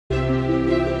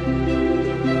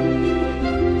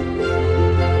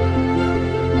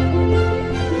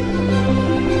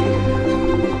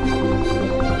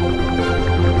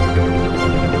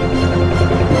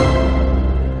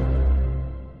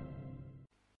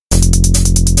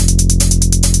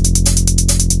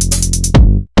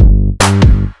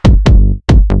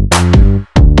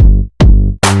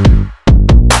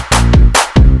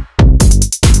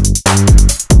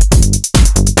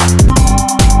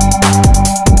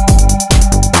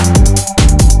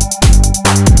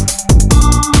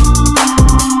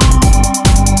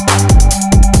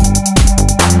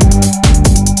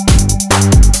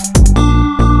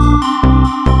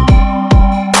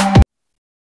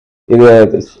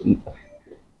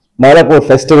Mylapore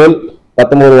Festival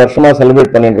 19 வருஷமா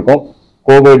celebrate பண்ணிட்டு இருக்கோம்.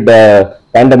 கோவிட்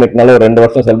பேண்டமிக்னால 2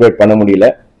 வருஷம் செலிப்ரேட் பண்ண முடியல.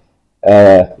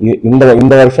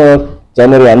 இந்த வருஷம்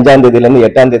ஜனவரி 5ஆம் தேதியில இருந்து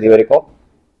 8ஆம் தேதி வரைக்கும்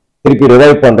திருப்பி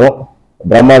ரிவைவ் பண்றோம்.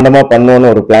 பிரம்மாண்டமா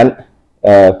பண்ணணும்னு ஒரு plan.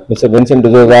 Mr. Vincent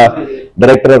D'Souza,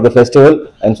 director of the festival,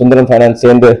 and Sundaram Finance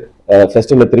சேர்ந்து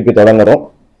festival திருப்பி தொடங்குறோம்.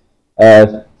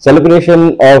 Celebration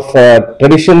of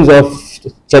traditions of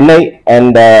Chennai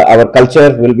and our culture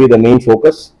will be the main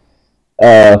focus.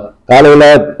 காலையில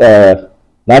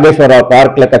Nageswara Rao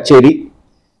Park la kutcheris,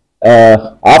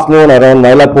 afternoon around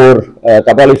Mylapore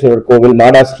Kapaleeswarar Temple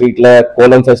Mada Street la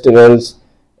kolam festivals,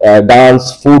 dance,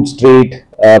 food street,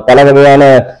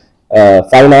 பலவகையான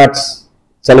fine arts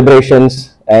celebrations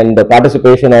and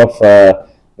participation of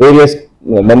various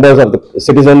members of the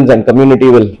citizens and community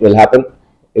will happen.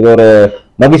 இது ஒரு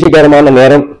மகிழ்ச்சிகரமான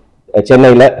நேரம்.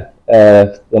 சென்னையில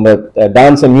நம்ம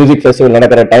dance and music festival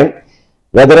நடக்கிற time,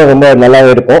 வெதரும் ரொம்ப நல்லாவே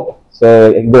இருக்கும். ஸோ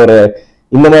இது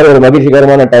இந்த மாதிரி ஒரு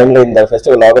மகிழ்ச்சிகரமான டைம்ல இந்த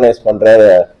ஃபெஸ்டிவல் ஆர்கனைஸ் பண்ற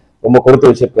ரொம்ப கொடுத்து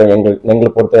வச்சிருக்கோம்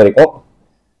எங்களை பொறுத்த வரைக்கும்.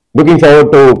 Looking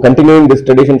forward to continuing this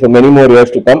tradition for many more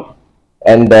years to come.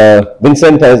 And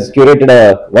Vincent has curated a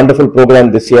wonderful program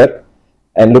this year,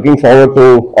 and looking forward to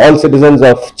all citizens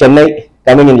of Chennai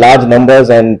coming in large numbers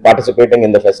and participating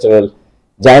in the festival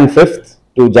Jan 5th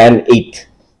to Jan 8th.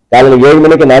 காலையில 7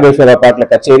 மணிக்கு நாகேஸ்வரா பார்க்ல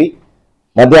கச்சேரி,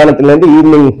 மத்தியானத்துல இருந்து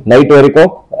evening night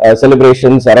வரைக்கும்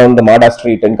celebrations around the மாடா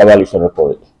street and Kapaleeswarar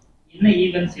கோவில். என்ன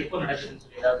events எப்போ நடக்குதுன்னு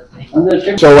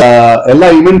சொல்லிடாது. சோ எல்லா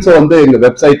ஈவென்ட்ஸும் வந்து எங்க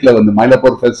வெப்சைட்ல வந்து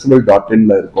mylaporefestival.in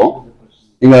ல இருக்கும்.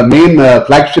 இங்க மெயின்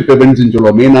ஃபிளாக்ஷிப் இவெண்ட்ஸ்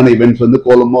சொல்லுவோம். மெயினான இவெண்ட்ஸ் வந்து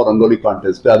கோலமோ ரங்கோலி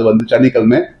கான்டெஸ்ட். அது வந்து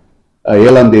சனிக்கிழமை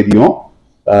 7ஆம் தேதியும்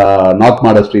நார்த்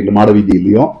மாடா ஸ்ட்ரீட்ல மாட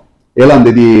வீதியிலையும் 7ஆம்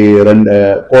தேதி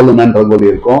கோலம் அண்ட் ரங்கோலி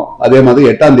இருக்கும். அதே மாதிரி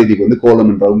 8ஆம் தேதிக்கு வந்து கோலம்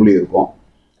அண்ட் ரங்கோலி இருக்கும்.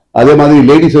 அதே மாதிரி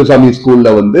லேடி சிவசாமி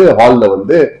ஸ்கூல்ல வந்து ஹால்ல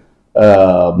வந்து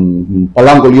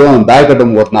பல்லாங்குழியும்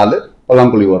தாயக்கட்டம் ஒரு நாள்,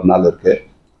 பல்லாங்குழி ஒரு நாள் இருக்கு.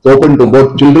 ஓப்பன் டு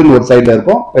போத் சில்ட்ரன் ஒரு சைட்ல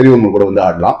இருக்கும், பெரியவங்க கூட வந்து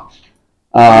ஆடலாம்.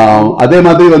 அதே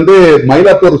மாதிரி வந்து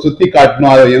மயிலாப்பூர் சுத்தி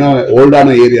காட்டணும். ஏன்னா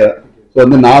ஓல்டான ஏரியா. ஸோ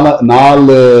வந்து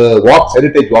 4 வாக்ஸ்,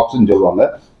 ஹெரிட்டேஜ் வாக்ஸ்ன்னு சொல்லுவாங்க.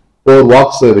 4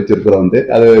 வாக்ஸ் வச்சிருக்கிறோம். வந்து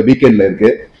அது வீக்கெண்ட்ல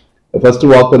இருக்கு. ஃபர்ஸ்ட்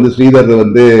வாக் வந்து ஸ்ரீதர்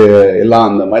வந்து எல்லாம்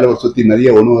அந்த மயிலாப்பூர் சுத்தி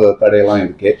நிறைய உணவு கடையெல்லாம்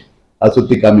இருக்கு, அதை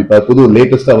சுத்தி காமிப்பார். புது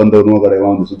லேட்டஸ்டா வந்த உணவு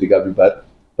கடையெல்லாம் வந்து சுத்தி காமிப்பார்.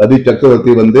 பிரதீப்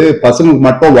சக்கரவர்த்தி வந்து பசங்களுக்கு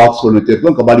மட்டும் வாக்ஸ் ஒன்று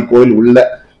வச்சிருக்கோம். கபாடி கோயில் உள்ள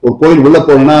ஒரு கோயில் உள்ள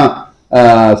போனா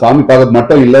சாமி பார்க்கறது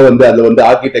மட்டும் இல்லை, வந்து அதுல வந்து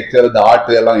ஆர்கிடெக்சர், இந்த ஆர்ட்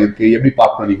எல்லாம் இருக்கு, எப்படி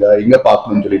பார்க்கணும், நீங்க எங்க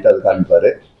பார்க்கணும்னு சொல்லிட்டு அது காமிப்பாரு.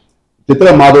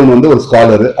 சித்ரா மாதவன் வந்து ஒரு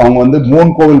ஸ்காலர். அவங்க வந்து 3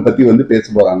 கோவில் பத்தி வந்து பேச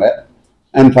போறாங்க.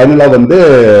 அண்ட் ஃபைனலா வந்து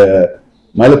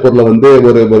மயிலாப்பூர்ல வந்து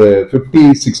ஒரு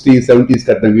 50s, 60s, 70s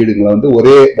கட்டின வீடுங்களை வந்து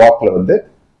ஒரே வாக்ல வந்து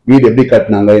வீடு எப்படி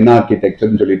கட்டினாங்க, என்ன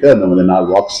ஆர்கிடெக்சர்னு சொல்லிட்டு அந்த வந்து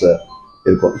 4 வாக்ஸ்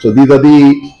இருக்கும். So these are the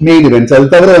main events. அது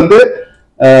தவிர வந்து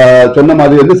சொன்ன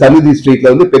மாதிரி வந்து சமிதி ஸ்ட்ரீட்ல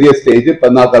வந்து பெரிய ஸ்டேஜ்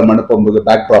 14 மண்டபம்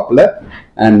பேக் ட்ராப்ல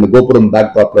அண்ட் கோபுரம்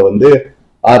பேக் ட்ராப்ல வந்து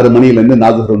 6 மணில இருந்து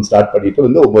நாதஸ்வரம் ஸ்டார்ட் பண்ணிட்டு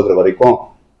வந்து 9 வரைக்கும்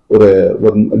ஒரு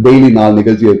டெய்லி 4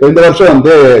 நிகழ்ச்சி இருக்கும். இந்த வருஷம்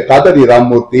வந்து காத்தாடி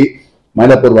ராமமூர்த்தி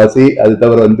மயிலாப்பூர் வாசி, அது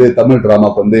தவிர வந்து தமிழ்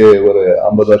டிராமாக்கு வந்து ஒரு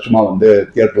 50 வருஷமா வந்து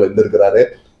தியேட்டர்ல இருந்திருக்கிறாரு.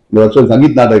 இந்த வருஷம்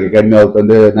சங்கீத் நாடக அகாடமி அவருக்கு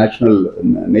வந்து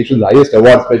national highest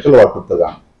award, special award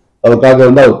கொடுத்துருக்காங்க. அவருக்காக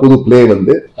வந்து அவர் புது பிளே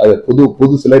வந்து அது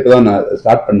புது சிலை இப்பதான்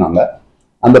ஸ்டார்ட் பண்ணாங்க.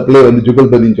 அந்த பிளே வந்து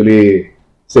ஜுகல்பதின்னு சொல்லி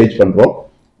ஸ்டேஜ் பண்றோம்.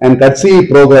 அண்ட் கட்சி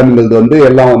ப்ரோக்ராம்ங்கிறது வந்து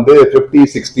எல்லாம் வந்து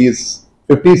 50s,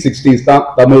 60s தான்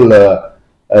தமிழ்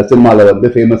சினிமால வந்து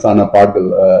ஃபேமஸ் ஆன பாடல்கள்,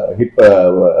 ஹிட்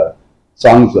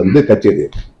சாங்ஸ் வந்து கச்சேரி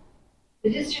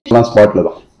எல்லாம் ஸ்பாட்ல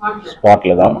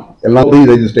தான் எல்லாம்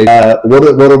ரெஜிஸ்ட்ரேஷன்.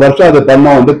 ஒரு வருஷம் அது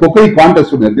பண்ணோம். வந்து குக்கரி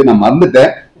கான்டெஸ்ட் இருக்கு, நான்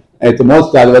மறந்துட்டேன். இட்ஸ்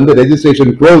மோஸ்ட் அது வந்து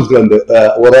ரெஜிஸ்ட்ரேஷன் க்ளோஸ் வந்து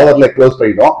ஒரு ஹவர்ல க்ளோஸ்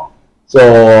பண்ணிட்டோம். ஸோ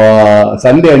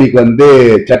சண்டே அன்னைக்கு வந்து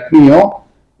சட்னியும்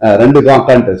 2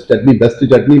 contest, chutney best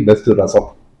chutney, best ரசம்.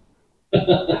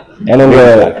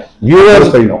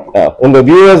 உங்க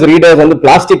வியூவர்ஸ் ரீடர்ஸ் வந்து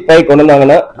பிளாஸ்டிக் பை கொண்டு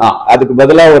வந்தாங்கன்னா அதுக்கு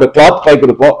பதிலா ஒரு கிளாத் பை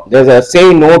கொடுப்போம். Say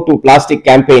no to plastic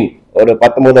campaign ஒரு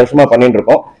 19 வருஷமா பண்ணிட்டு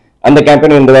இருக்கோம். அந்த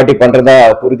கேம்பெயின் இந்த வாட்டி பண்றதா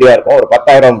உறுதியா இருக்கும். ஒரு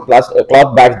 10,000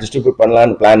 கிளாத் பேக்ஸ் டிஸ்ட்ரிபியூட்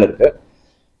பண்ணலாம்னு பிளான் இருக்கு.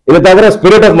 இது தவிர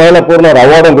ஸ்பிரிட் ஆஃப் மயிலாப்பூர்னு ஒரு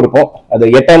அவார்டும் கொடுப்போம். அது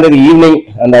 8ஆம் தேதி ஈவினிங்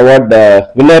அந்த அவார்ட்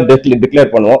வின்னர்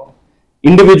டிக்ளேர் பண்ணுவோம்.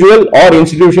 Individual R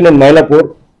institution in Mylapore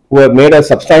who have made a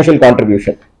substantial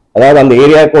contribution, அதாவது அந்த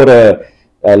ஏரியாவுக்கு ஒரு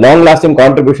லாங் லாஸ்டிங்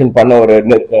கான்ட்ரிபியூஷன் பண்ண ஒரு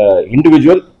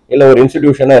இண்டிவிஜுவல் இல்ல ஒரு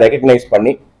இன்ஸ்டிடியூஷனை ரெகக்னைஸ்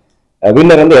பண்ணி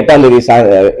வின்னர் வந்து 8ஆம் தேதி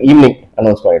ஈவினிங்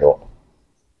அனௌன்ஸ் பண்ணிடுவோம்.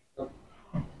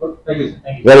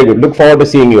 Very good. Look forward to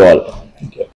seeing you all.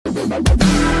 Thank you.